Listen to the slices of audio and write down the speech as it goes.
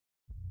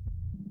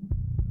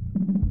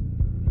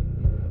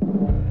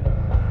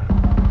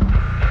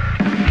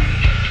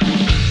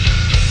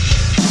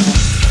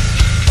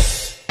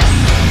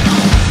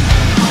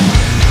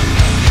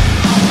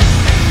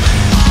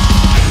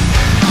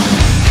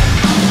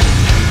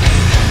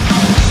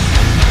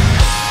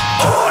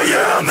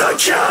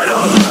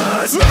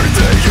catalyst.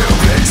 Everything you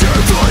picture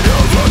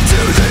final up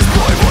to this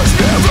point was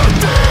never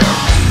there.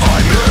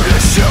 I'm here to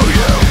show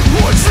you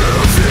what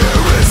truth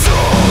here is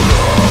all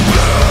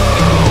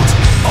about.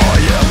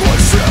 I am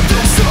what's trapped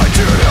inside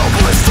your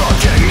helpless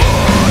fucking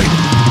mind.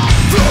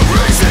 The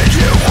reason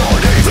you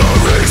want it, the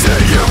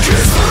reason you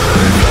can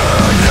sleep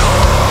at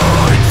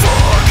night.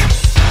 Fuck.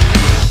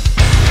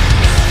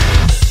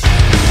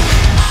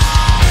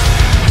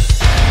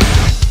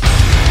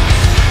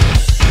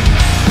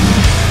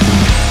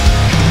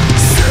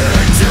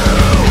 Stick to,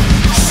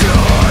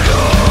 shut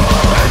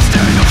up, and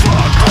stay the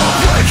fuck up.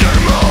 Break your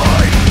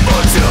mind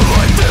until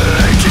I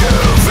think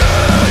you've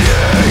had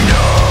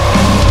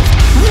enough.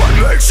 What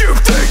makes you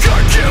think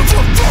I give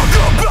a fuck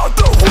about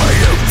the way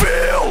you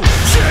feel?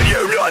 Can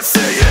you not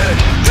see it?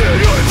 That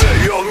I'm the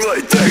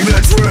only thing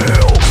that's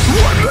real.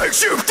 What makes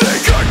you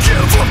think I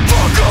give a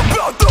fuck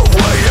about the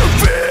way you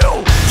feel?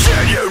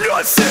 Can you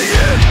not see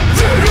it?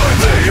 That I'm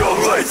the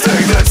only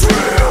thing that's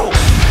real.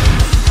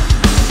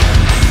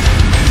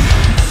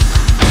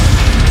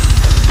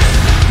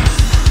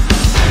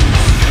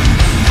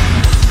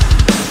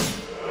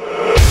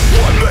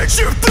 What makes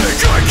you think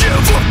I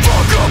give a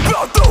fuck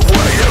about the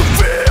way you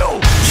feel?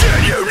 Can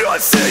you not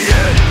see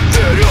it?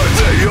 That I'm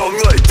the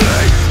only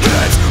thing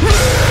that's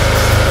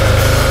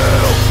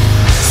real.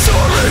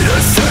 Sorry to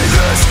say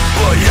this,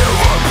 but you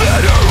are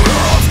better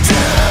off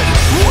dead.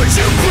 Would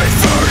you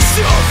prefer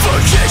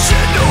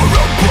suffocation or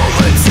a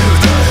bullet to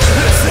the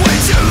head? It's way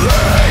too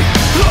late,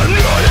 I'm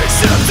not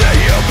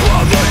accepting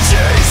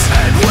apologies.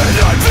 And when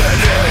I'm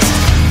finished,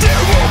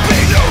 there will be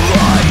no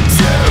light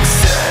to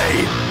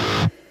see.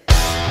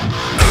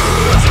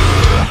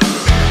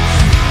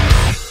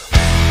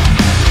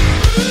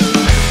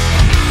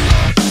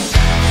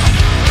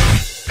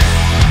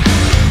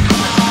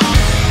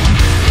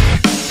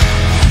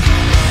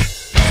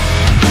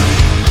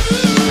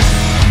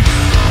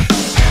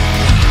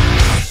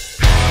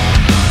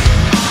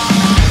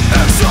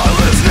 Exile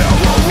is now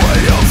a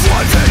way of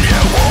life, and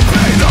you will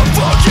pay the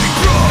fucking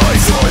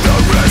price for the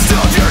rest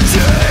of your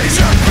days.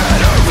 You're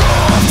better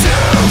off to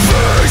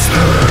face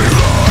me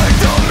like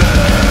the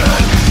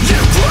man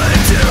you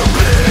claim to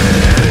be.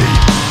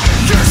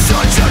 You're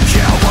such a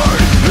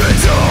coward,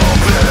 and I'll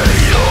be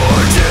your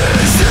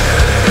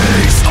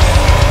disease.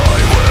 I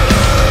will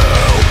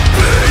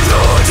be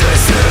the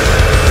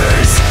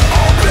disease.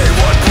 I'll be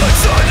what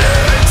puts an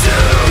end to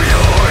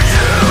your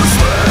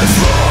useless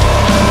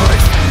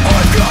life.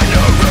 I've got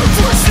no room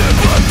for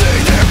sympathy,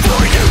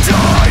 therefore you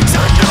die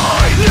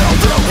tonight. Now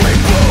that we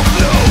both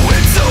know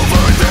it's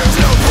over, there's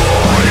no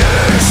point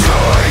in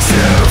trying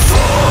to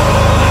fight.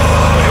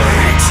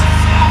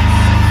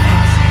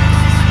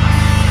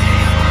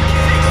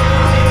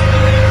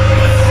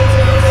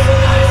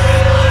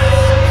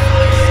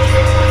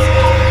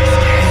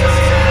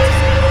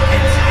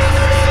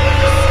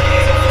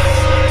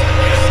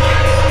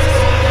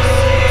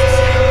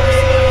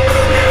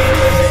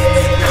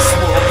 This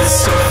world is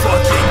so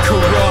fucking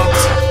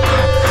corrupt.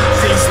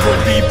 Things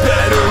would be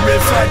better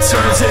if I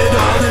turned it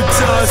all to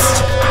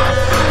dust.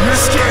 You're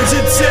scared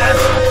to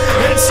death,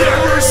 and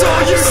terror's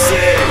all you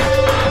see.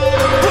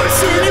 But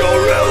soon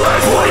you'll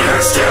realize what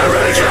you're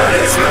scaring